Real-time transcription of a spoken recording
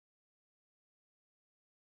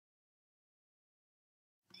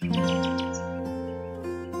Good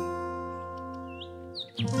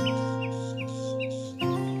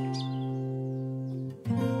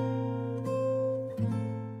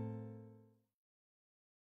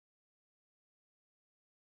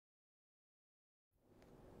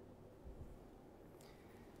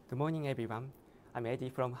morning, everyone. I'm Eddie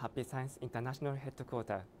from Happy Science International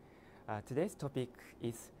Headquarters. Today's topic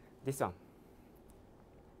is this one,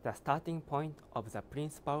 the starting point of the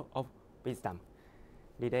principle of wisdom,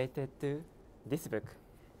 related to this book,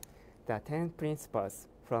 The 10 Principles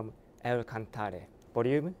from El Cantare,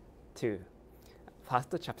 Volume 2,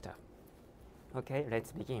 first chapter. Okay,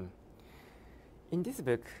 let's begin. In this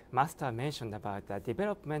book, Master mentioned about the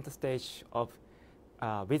development stage of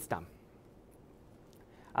wisdom.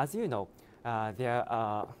 As you know, there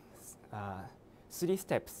are 3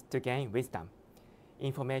 steps to gain wisdom: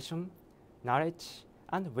 information, knowledge,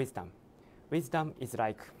 and wisdom. Wisdom is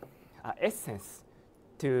like essence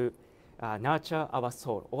to nurture our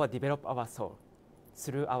soul or develop our soul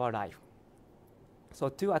through our life. So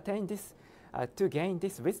to attain this, to gain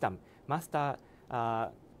this wisdom, Master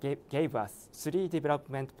gave us 3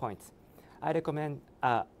 development points. I recommend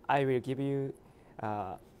I will give you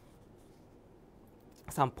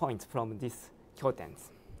some points from these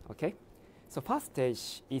Kyotens. Okay, so first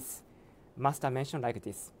stage is Master mentioned like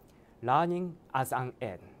this: learning as an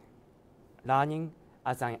end. Learning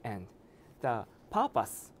as an end. The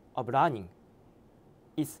purpose of learning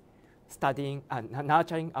is studying and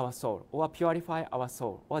nurturing our soul, or purify our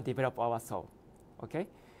soul, or develop our soul. Okay,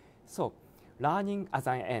 so learning as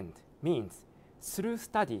an end means through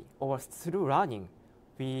study or through learning,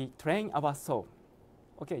 we train our soul.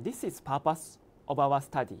 Okay, this is purpose of our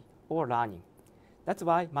study or learning. That's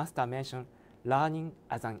why Master mentioned learning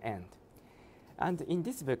as an end. And in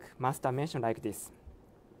this book, Master mentioned like this: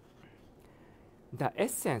 the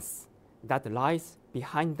essence that lies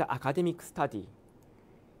behind the academic study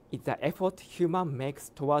is the effort human makes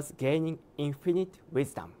towards gaining infinite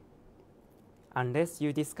wisdom. Unless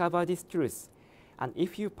you discover this truth, and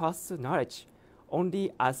if you pursue knowledge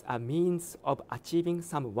only as a means of achieving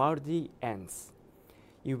some worldly ends,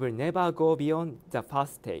 you will never go beyond the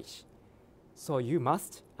first stage. So you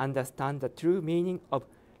must understand the true meaning of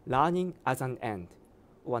learning as an end,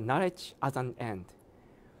 or knowledge as an end.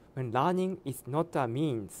 When learning is not a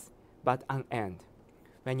means, but an end,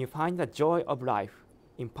 when you find the joy of life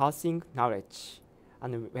in passing knowledge,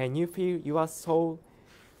 and when you feel your soul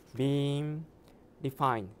being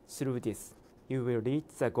refined through this, you will reach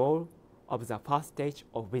the goal of the first stage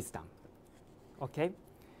of wisdom. Okay?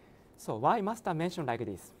 So why Master mention like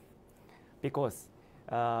this? Because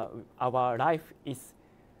our life is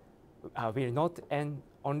will not end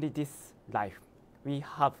only this life. We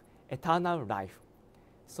have eternal life.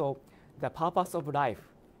 So the purpose of life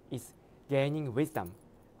is gaining wisdom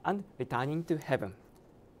and returning to heaven.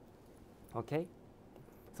 Okay?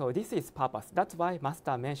 So this is purpose. That's why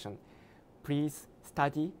Master mentioned, please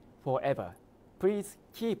study forever. Please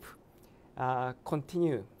keep,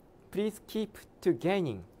 continue. Please keep to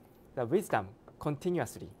gaining the wisdom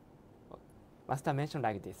continuously. Master mentioned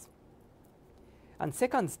like this. And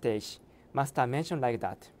second stage, Master mentioned like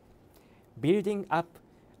that: building up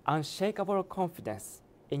unshakable confidence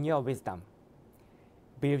in your wisdom.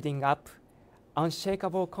 Building up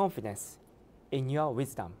unshakable confidence in your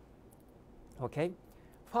wisdom. Okay?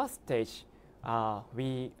 First stage,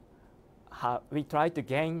 we try to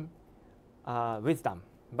gain wisdom,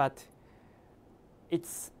 but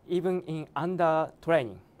it's even in under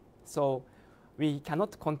training. So we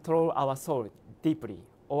cannot control our soul deeply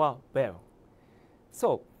or well.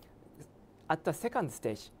 So at the second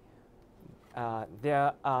stage,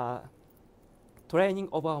 there are training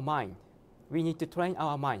of our mind. We need to train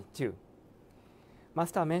our mind too.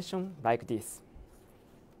 Master mentioned like this: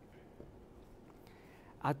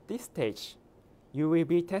 at this stage, you will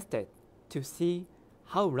be tested to see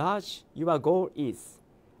how large your goal is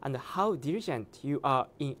and how diligent you are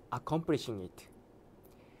in accomplishing it.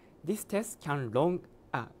 This test can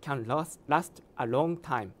last a long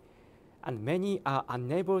time, and many are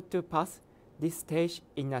unable to pass this stage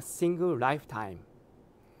in a single lifetime.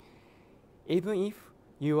 Even if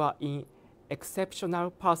you are an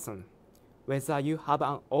exceptional person, whether you have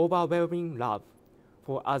an overwhelming love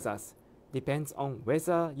for others depends on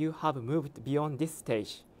whether you have moved beyond this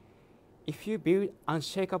stage. If you build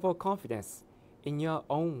unshakable confidence in your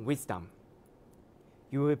own wisdom,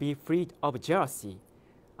 you will be freed of jealousy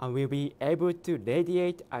and will be able to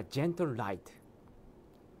radiate a gentle light.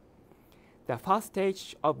 The first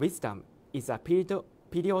stage of wisdom is a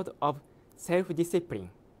period of self-discipline.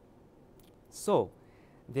 So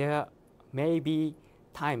there may be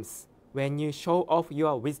times when you show off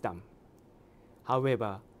your wisdom.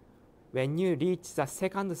 However, when you reach the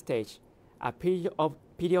second stage, a period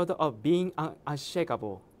of being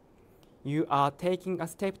unshakable, you are taking a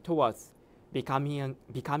step towards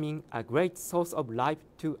becoming a great source of love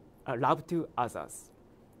to others.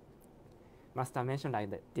 Master mentioned like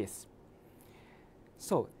this.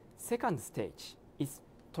 So, second stage is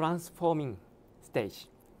transforming stage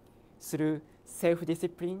through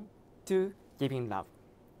self-discipline to giving love.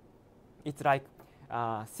 It's like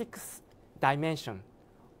sixth dimension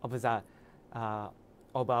of the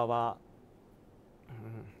of our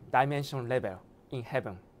dimension level in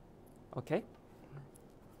heaven. Okay,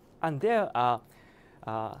 and there are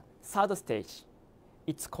third stage.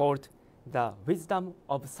 It's called the wisdom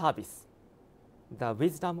of service. The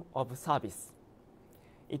wisdom of service.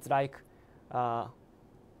 It's like the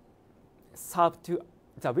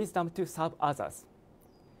wisdom to serve others.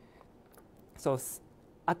 So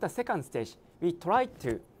at the second stage, we try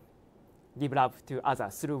to give love to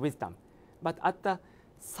others through wisdom. But at the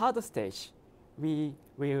third stage, we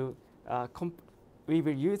will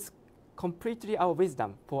use completely our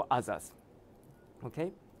wisdom for others.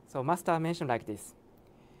 Okay? So Master mentioned like this.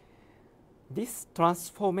 This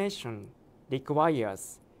transformation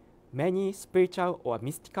requires many spiritual or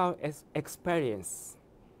mystical experience,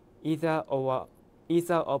 either of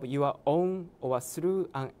your own or through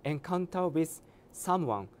an encounter with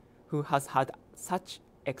someone who has had such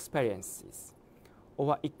experiences.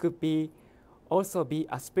 Or it could also be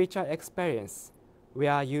a spiritual experience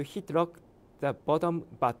where you hit rock the bottom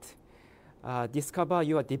but discover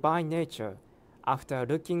your divine nature after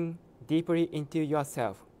looking deeply into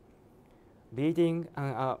yourself. Leading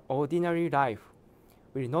an ordinary life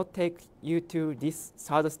will not take you to this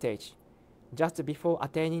third stage. Just before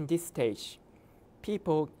attaining this stage,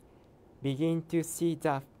 people begin to see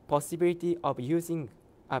the possibility of using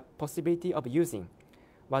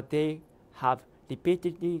what they have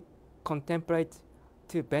repeatedly contemplated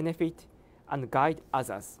to benefit and guide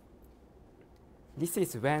others. This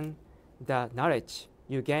is when the knowledge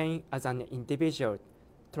you gain as an individual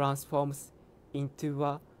transforms into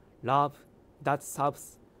a love that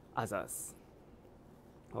serves others.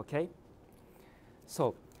 Okay?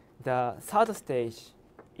 So the third stage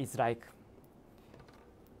is like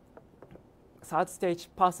third stage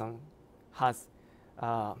person has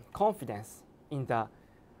confidence in the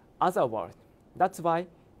other world. That's why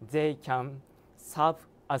they can serve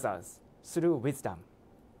others through wisdom.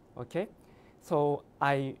 Okay? So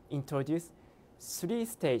I introduce three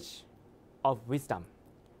stages of wisdom.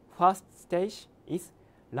 First stage is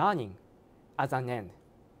learning as an end.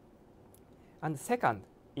 And second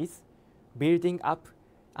is building up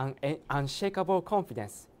an unshakable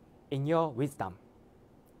confidence in your wisdom.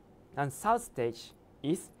 And third stage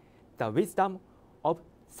is the wisdom of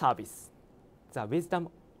service. The wisdom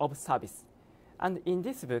of service. And in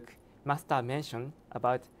this book, Master mentioned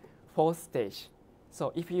about fourth stage.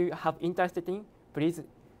 So if you have interest in, please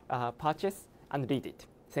purchase and read it.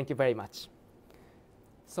 Thank you very much.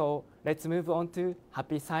 So let's move on to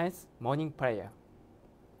Happy Science morning prayer.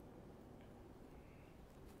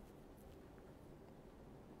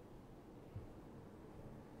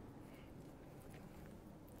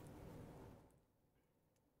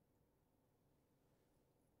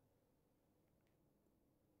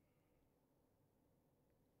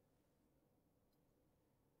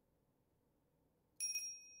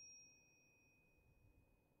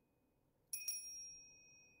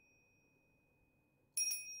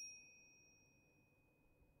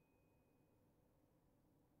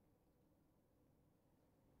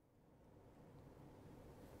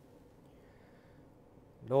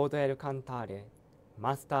 Lord El Cantare,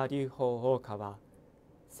 Master Ryu Ho Okawa,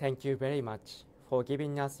 thank you very much for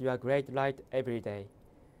giving us your great light every day.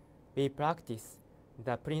 We practice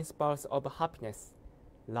the principles of happiness,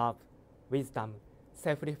 love, wisdom,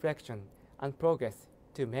 self-reflection, and progress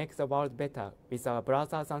to make the world better with our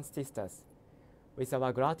brothers and sisters. With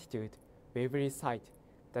our gratitude, we will recite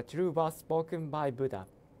the true words spoken by Buddha,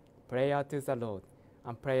 prayer to the Lord,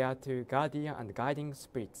 and prayer to guardian and guiding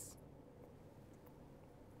spirits.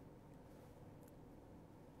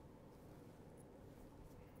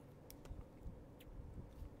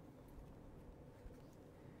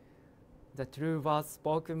 The true words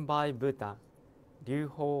spoken by Buddha, Ryu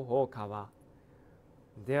Ho Okawa.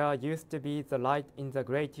 There used to be the light in the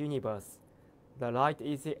great universe. The light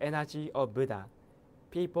is the energy of Buddha.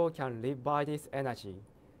 People can live by this energy,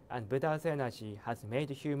 and Buddha's energy has made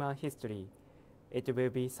human history. It will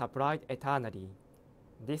be supplied eternally.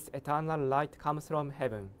 This eternal light comes from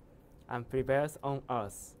heaven and prevails on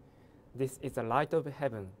earth. This is the light of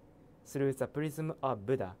heaven through the prism of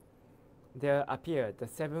Buddha. there appeared the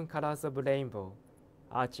 7 colors of rainbow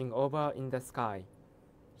arching over in the sky.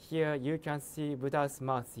 Here you can see Buddha's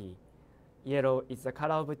mercy. Yellow is the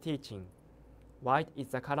color of teaching. White is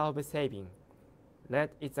the color of saving. Red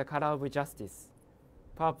is the color of justice.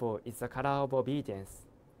 Purple is the color of obedience.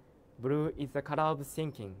 Blue is the color of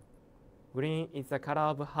thinking. Green is the color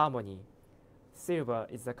of harmony. Silver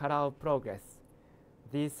is the color of progress.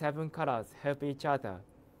 These 7 colors help each other,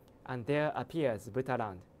 and there appears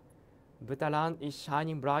Buddhaland. Buddhaland is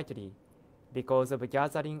shining brightly because of a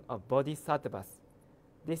gathering of bodhisattvas.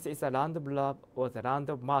 This is a land of love or the land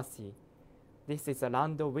of mercy. This is a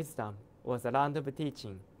land of wisdom or the land of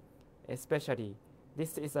teaching. Especially,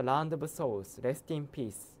 this is a land of souls, rest in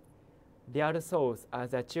peace. Real souls are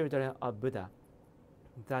the children of Buddha.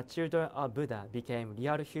 The children of Buddha became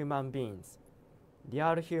real human beings.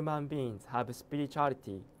 Real human beings have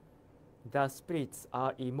spirituality. The spirits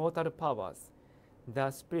are immortal powers.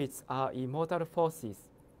 The spirits are immortal forces.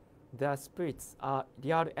 The spirits are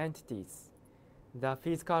real entities. The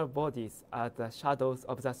physical bodies are the shadows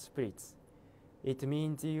of the spirits. It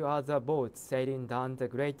means you are the boat sailing down the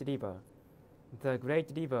great river. The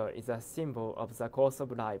great river is a symbol of the course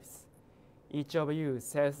of lives. Each of you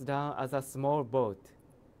sails down as a small boat,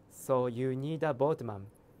 so you need a boatman.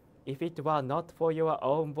 If it were not for your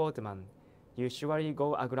own boatman, you surely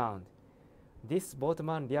go aground. This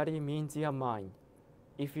boatman really means your mind.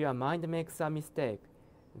 If your mind makes a mistake,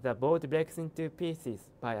 the boat breaks into pieces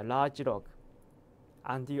by a large rock.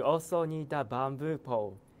 And you also need a bamboo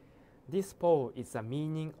pole. This pole is the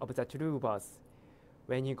meaning of the true words.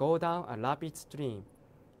 When you go down a rapid stream,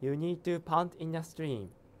 you need to punt in the stream.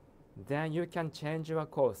 Then you can change your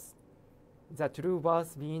course. The true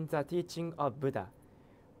words mean the teaching of Buddha.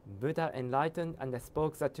 Buddha enlightened and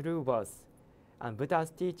spoke the true words, and Buddha's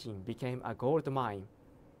teaching became a gold mine.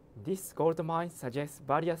 This gold mine suggests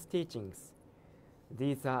various teachings.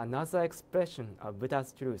 These are another expression of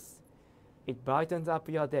Buddha's truth. It brightens up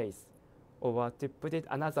your days, or to put it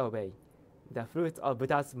another way, the fruits of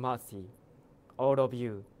Buddha's mercy. All of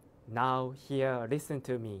you, now here listen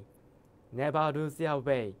to me. Never lose your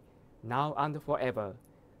way, now and forever.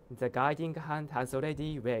 The guiding hand has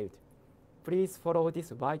already waved. Please follow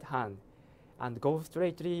this right hand and go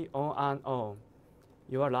straightly on and on.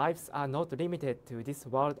 Your lives are not limited to this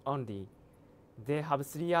world only. They have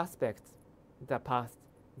 3 aspects: the past,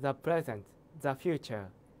 the present, the future.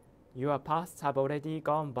 Your pasts have already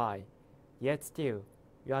gone by, yet still,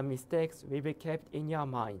 your mistakes will be kept in your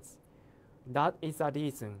minds. That is the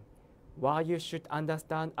reason why you should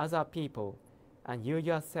understand other people, and you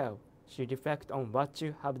yourself should reflect on what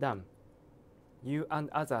you have done. You and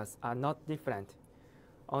others are not different.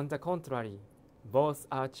 On the contrary, both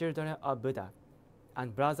are children of Buddha,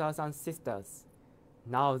 and brothers and sisters.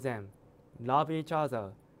 Now then, love each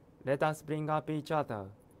other. Let us bring up each other,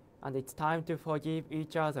 and it's time to forgive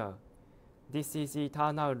each other. This is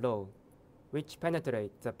eternal law, which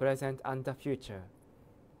penetrates the present and the future.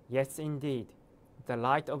 Yes, indeed, the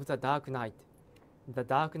light of the dark night. The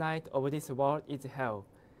dark night of this world is hell.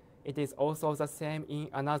 It is also the same in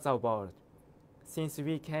another world. Since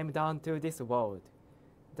we came down to this world,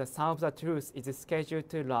 the sun of the truth is scheduled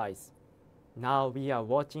to rise. Now we are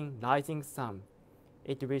watching rising sun.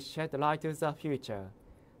 It will shed light to the future,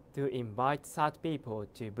 to invite sad people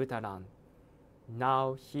to Buddhaland.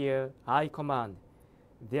 Now here I command,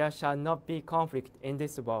 there shall not be conflict in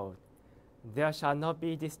this world. There shall not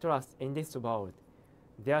be distrust in this world.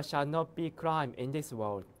 There shall not be crime in this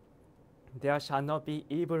world. There shall not be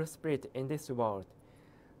evil spirit in this world.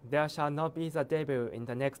 There shall not be the devil in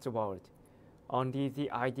the next world. Only the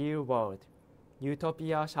ideal world,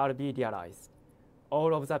 utopia, shall be realized.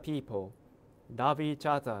 All of the people, love each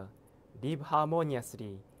other, live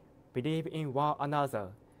harmoniously, believe in one another.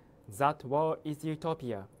 That world is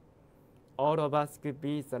utopia. All of us could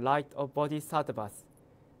be the light of bodhisattvas,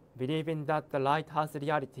 believing that the light has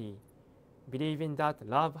reality, believing that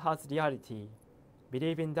love has reality,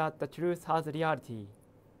 believing that the truth has reality.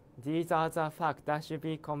 These are the facts that should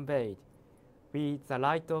be conveyed. We, the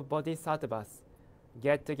light of bodhisattvas,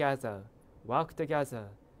 get together, work together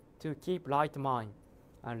to keep right mind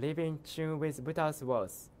and live in tune with Buddha's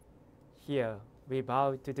words. Here we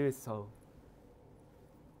vow to do so.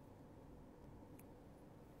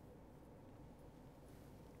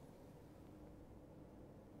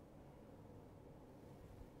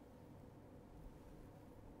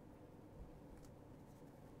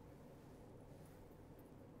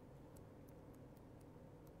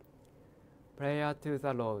 Prayer to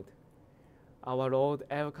the Lord. Our Lord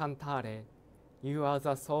El Cantare, you are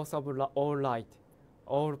the source of all light,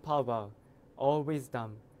 all power, all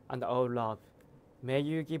wisdom, and all love. May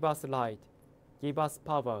you give us light, give us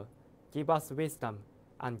power, give us wisdom,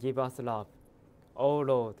 and give us love. O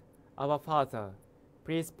Lord, our Father,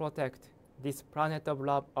 please protect this planet of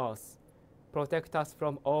love Earth. Protect us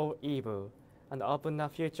from all evil and open a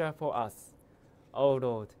future for us. O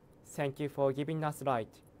Lord, thank you for giving us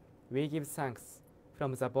light. We give thanks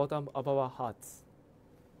from the bottom of our hearts.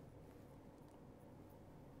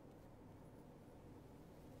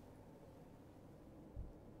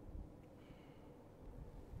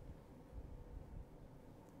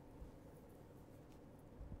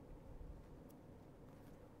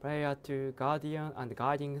 Prayer to Guardian and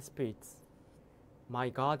Guiding Spirits. My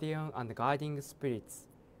guardian and guiding spirits,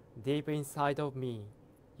 deep inside of me,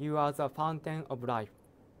 you are the fountain of life,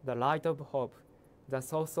 the light of hope, the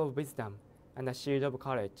source of wisdom, and the shield of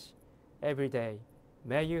courage. Every day,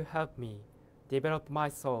 may you help me develop my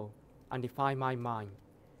soul and refine my mind.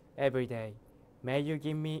 Every day, may you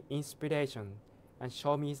give me inspiration and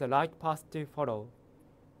show me the right path to follow.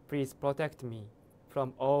 Please protect me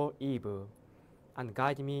from all evil and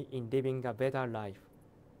guide me in living a better life.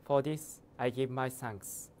 For this, I give my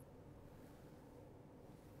thanks.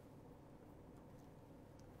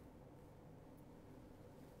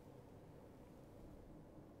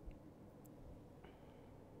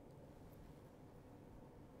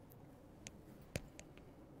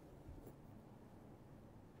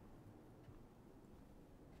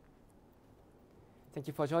 Thank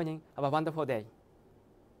you for joining. Have a wonderful day.